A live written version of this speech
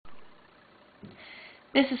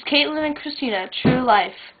This is Kaitlyn and Kristina, True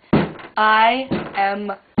Life. I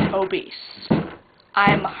am obese.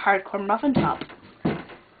 I'm a hardcore muffin top.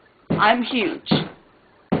 I'm huge.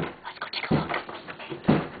 Let's go take a look.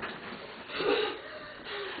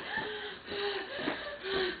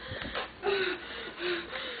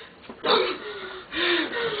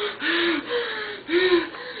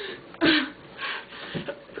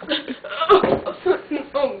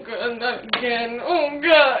 Oh God, not again. Oh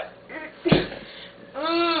God.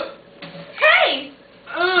 Hey!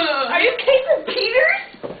 Are you Kaitlyn Peters?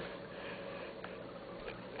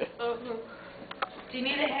 Do you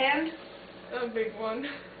need a hand? A big one.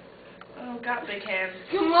 Oh, got big hands.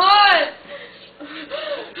 Come on!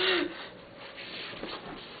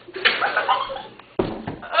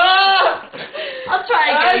 I'll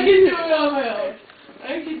try I again. can do it on my own. I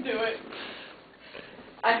can do it.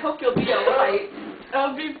 I hope you'll be alright.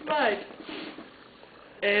 I'll be fine.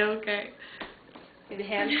 Okay. Need a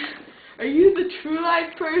hand? Are you the True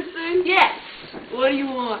Life person? Yes. What do you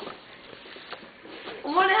want? I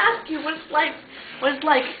want to ask you what it's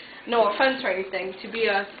like, no offense or anything, to be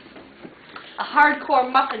a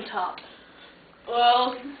hardcore muffin top.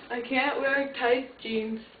 Well, I can't wear tight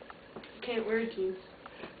jeans. I can't wear jeans.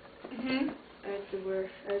 Mhm. I have to wear.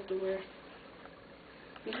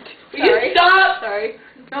 Will Sorry. you stop? Sorry.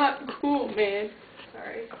 It's not cool, man.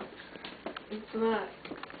 Sorry. It's not.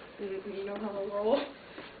 You know how to roll?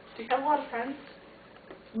 Do you have a lot of friends?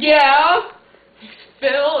 Yeah.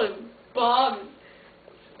 Phil and Bob.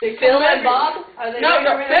 They Phil come and Bob? Are they No,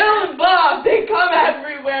 everywhere? Phil and Bob. They come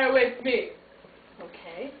everywhere with me.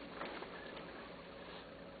 Okay.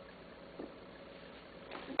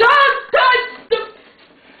 Don't touch the.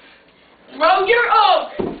 Throw your own.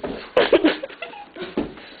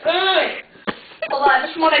 Hold on, I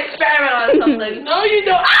just want to experiment on something. No, you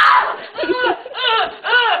don't.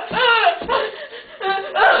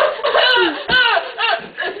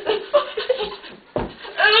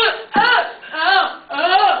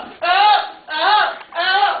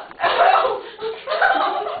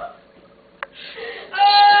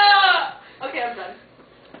 Okay, I'm done.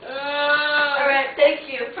 Alright, thank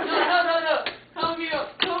you. No. Help me up.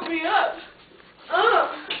 Help me up.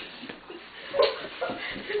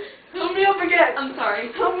 Help me up again. I'm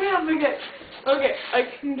sorry. Help me up again. Okay, I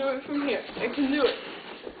can do it from here. I can do it.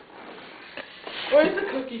 Where's the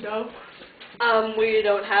cookie dough? We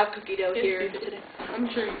don't have cookie dough Yes, here you do. today. I'm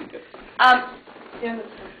sure you do. Yeah, that's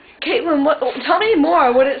fine. Caitlin, tell me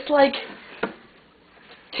more what it's like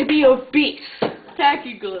to be obese.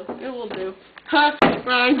 Tacky glue. It will do. Huh?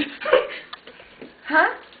 Rhymed.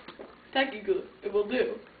 Huh? Tacky glue. It will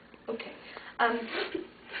do. Okay. I'm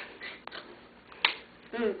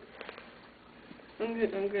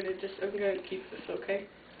gonna keep this, okay?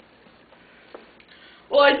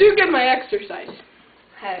 Well, I do get my exercise.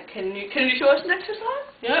 Can you show us an exercise?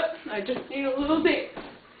 Yep. I just need a little dance.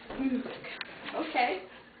 Music. Okay.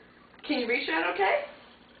 Can you reach that okay?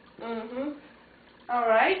 Mhm.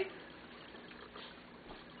 Alright.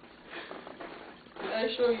 I'll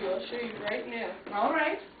show you right now.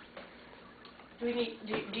 Alright. Do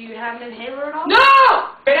you have an inhaler at all? No!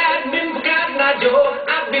 I've been forgotten,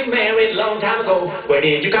 I've been married long time ago. Where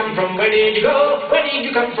did you come from? Where did you go? Where did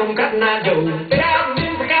you come from, Cotton Eye Joe? I've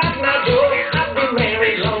been forgotten, I've been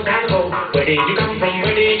married long time ago. Where did you come from?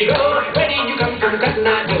 Where did you go? Where did you come from, Cotton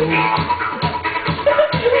Eye Joe?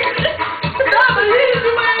 Stop! I need to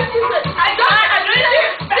do my exercise.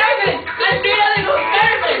 I barely go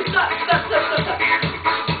barely. Stop.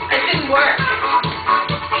 It didn't work.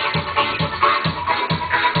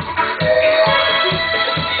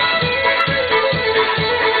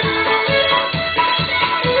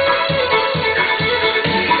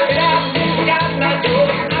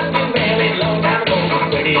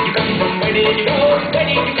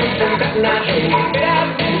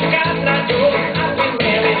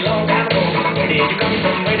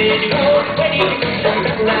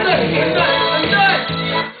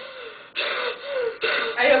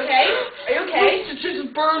 Are you okay? Are you okay? It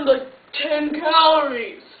just burned like 10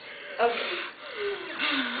 calories. Okay.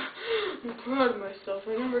 I'm proud of myself. I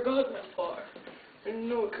never got that far. I didn't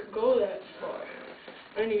know it could go that far.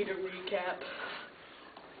 I need a recap.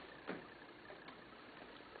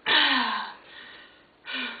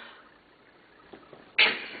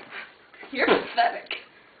 You're pathetic.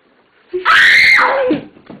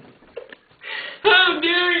 How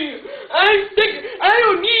dare you? I'm sick. I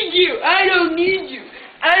don't need you.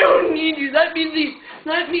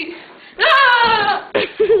 Let me. Ah!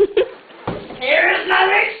 Here's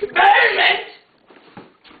another experiment.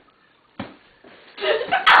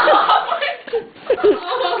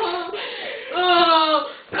 Oh,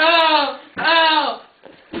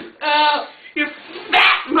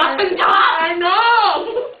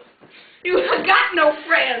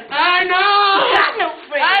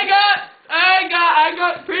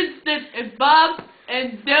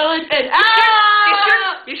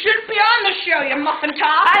 shouldn't be on the show, you muffin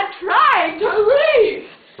top. I'm trying to leave.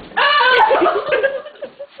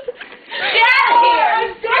 Get out of here.